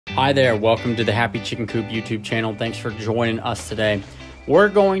Hi there, welcome to the Happy Chicken Coop YouTube channel. Thanks for joining us today. We're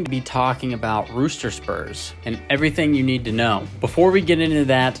going to be talking about Rooster Spurs and everything you need to know. Before we get into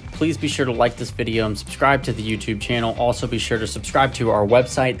that, please be sure to like this video and subscribe to the YouTube channel. Also be sure to subscribe to our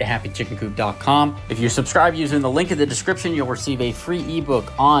website, thehappychickencoop.com. If you subscribe using the link in the description, you'll receive a free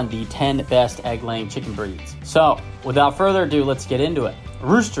ebook on the 10 best egg-laying chicken breeds. So without further ado, let's get into it.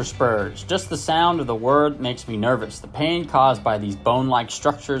 Rooster Spurs. Just the sound of the word makes me nervous. The pain caused by these bone-like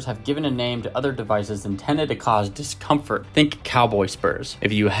structures have given a name to other devices intended to cause discomfort. Think cowboy spurs.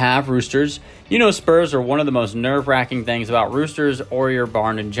 If you have roosters, you know spurs are one of the most nerve-wracking things about roosters or your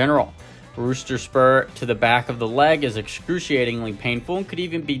barn in general. Rooster spur to the back of the leg is excruciatingly painful and could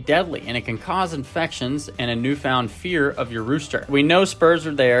even be deadly, and it can cause infections and a newfound fear of your rooster. We know spurs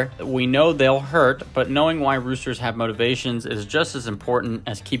are there, we know they'll hurt, but knowing why roosters have motivations is just as important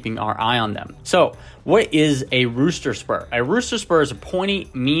as keeping our eye on them. So, what is a rooster spur? A rooster spur is a pointy,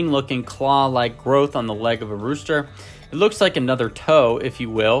 mean-looking claw-like growth on the leg of a rooster. It looks like another toe, if you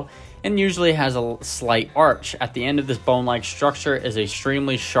will, and usually has a slight arch. At the end of this bone-like structure is a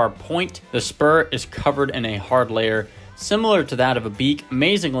extremely sharp point. The spur is covered in a hard layer similar to that of a beak.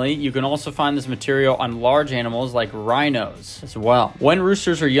 Amazingly, you can also find this material on large animals like rhinos as well. When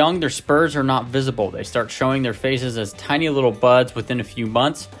roosters are young, their spurs are not visible. They start showing their faces as tiny little buds within a few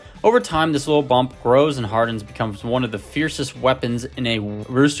months. Over time, this little bump grows and hardens, becomes one of the fiercest weapons in a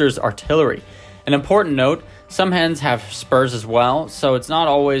rooster's artillery. An important note, some hens have spurs as well, so it's not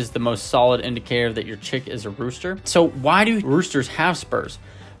always the most solid indicator that your chick is a rooster. So why do roosters have spurs?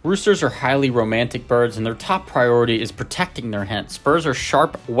 Roosters are highly romantic birds, and their top priority is protecting their hens. Spurs are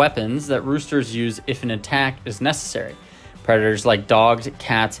sharp weapons that roosters use if an attack is necessary. Predators like dogs,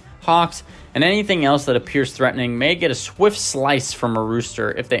 cats, hawks, and anything else that appears threatening may get a swift slice from a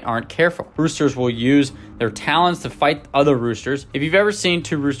rooster if they aren't careful. Roosters will use their talons to fight other roosters. If you've ever seen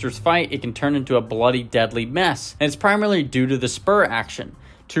two roosters fight, it can turn into a bloody, deadly mess, and it's primarily due to the spur action.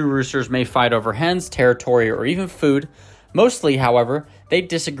 Two roosters may fight over hens, territory, or even food. Mostly, however, they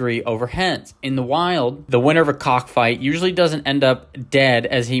disagree over hens. In the wild, the winner of a cockfight usually doesn't end up dead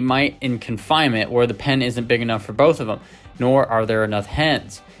as he might in confinement where the pen isn't big enough for both of them, nor are there enough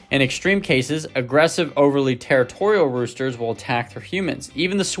hens. In extreme cases, aggressive, overly territorial roosters will attack their humans.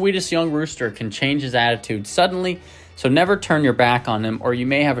 Even the sweetest young rooster can change his attitude suddenly, so never turn your back on him or you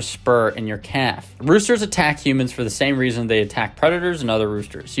may have a spur in your calf. Roosters attack humans for the same reason they attack predators and other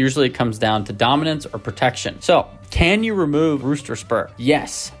roosters. Usually it comes down to dominance or protection. So, can you remove rooster spur?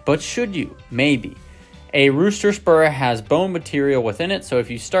 Yes, but should you? Maybe. A rooster spur has bone material within it, so if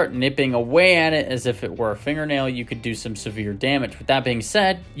you start nipping away at it as if it were a fingernail, you could do some severe damage. With that being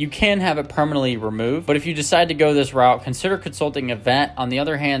said, you can have it permanently removed, but if you decide to go this route, consider consulting a vet. On the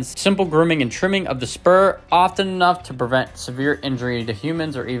other hand, simple grooming and trimming of the spur, often enough to prevent severe injury to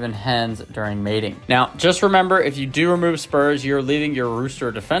humans or even hens during mating. Now, just remember, if you do remove spurs, you're leaving your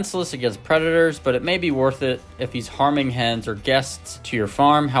rooster defenseless against predators, but it may be worth it if he's harming hens or guests to your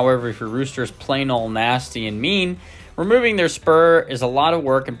farm. However, if your rooster is plain old nasty and mean, removing their spur is a lot of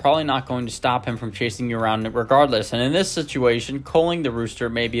work and probably not going to stop him from chasing you around regardless. And in this situation, culling the rooster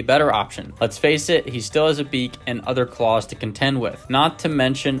may be a better option. Let's face it, he still has a beak and other claws to contend with. Not to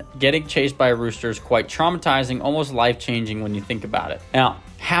mention, getting chased by a rooster is quite traumatizing, almost life-changing when you think about it. Now,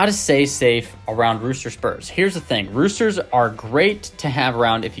 how to stay safe around rooster spurs. Here's the thing. Roosters are great to have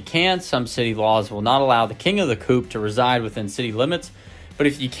around if you can. Some city laws will not allow the king of the coop to reside within city limits. But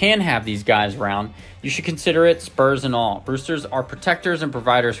if you can have these guys around, you should consider it spurs and all. Roosters are protectors and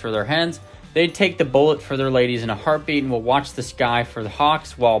providers for their hens. They'd take the bullet for their ladies in a heartbeat and will watch the sky for the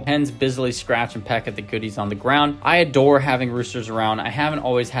hawks while hens busily scratch and peck at the goodies on the ground. I adore having roosters around. I haven't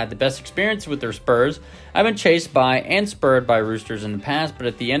always had the best experience with their spurs. I've been chased by and spurred by roosters in the past, but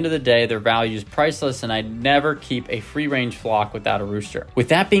at the end of the day, their value is priceless and I'd never keep a free-range flock without a rooster. With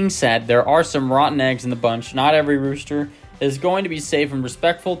that being said, there are some rotten eggs in the bunch. Not every rooster is going to be safe and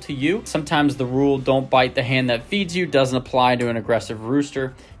respectful to you. Sometimes the rule "don't bite the hand that feeds you" doesn't apply to an aggressive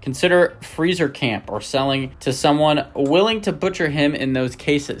rooster. Consider freezer camp or selling to someone willing to butcher him in those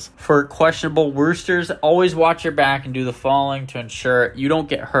cases. For questionable roosters, always watch your back and do the following to ensure you don't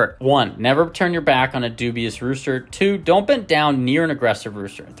get hurt. 1. Never turn your back on a dubious rooster. 2. Don't bend down near an aggressive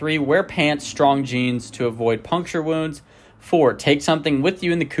rooster. 3. Wear pants, strong jeans to avoid puncture wounds. 4. Take something with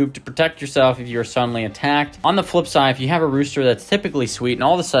you in the coop to protect yourself if you're suddenly attacked. On the flip side, if you have a rooster that's typically sweet and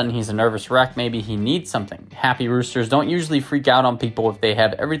all of a sudden he's a nervous wreck, maybe he needs something. Happy roosters don't usually freak out on people if they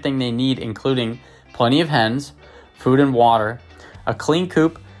have everything they need, including plenty of hens, food and water, a clean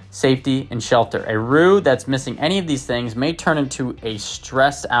coop, safety, and shelter. A roo that's missing any of these things may turn into a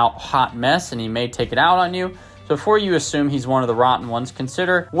stressed out hot mess and he may take it out on you. So Before you assume he's one of the rotten ones,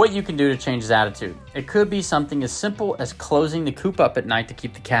 consider what you can do to change his attitude. It could be something as simple as closing the coop up at night to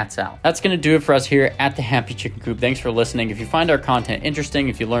keep the cats out. That's going to do it for us here at the Happy Chicken Coop. Thanks for listening. If you find our content interesting,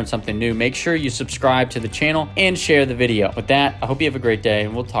 if you learned something new, make sure you subscribe to the channel and share the video. With that, I hope you have a great day,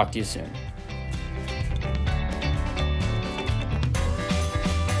 and we'll talk to you soon.